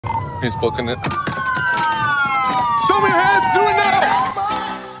He's booking it. Show me your hands, do it now!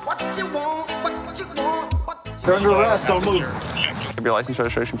 They're under arrest, don't move. Give your license,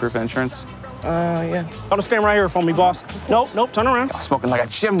 registration, proof of insurance. Yeah. I'll stand right here for me, boss. Nope, turn around. Y'all smoking like a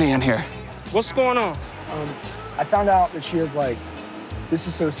chimney in here. What's going on? I found out that she has, like,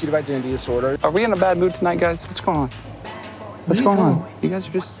 dissociative identity disorder. Are we in a bad mood tonight, guys? What's going on? What's going on? You guys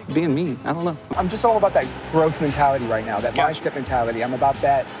are just being mean. I don't know. I'm just all about that growth mentality right now, that mindset mentality. I'm about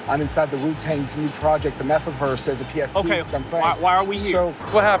that. I'm inside the Wu-Tang's new project, the Metaverse, as a PFP. Okay, I'm playing. why are we here? So,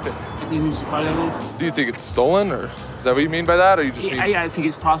 What happened? Do you think it's stolen, or is that what you mean by that, or you just mean... I think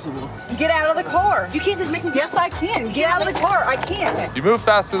it's possible. Get out of the car. You can't just make me. Yes, I can. Get out of the car. I can't. You moved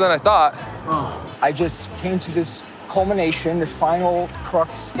faster than I thought. I just came to this culmination, this final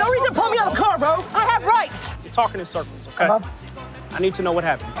crux. No reason to pull me out of the car, bro. I have rights. You're talking in circles, okay? I need to know what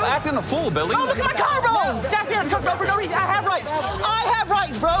happened. You're acting a fool, Billy. Bro, look at my car, bro. Stop me out of the truck, bro, for no reason. I have rights. I have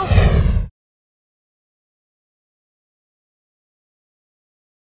rights, bro.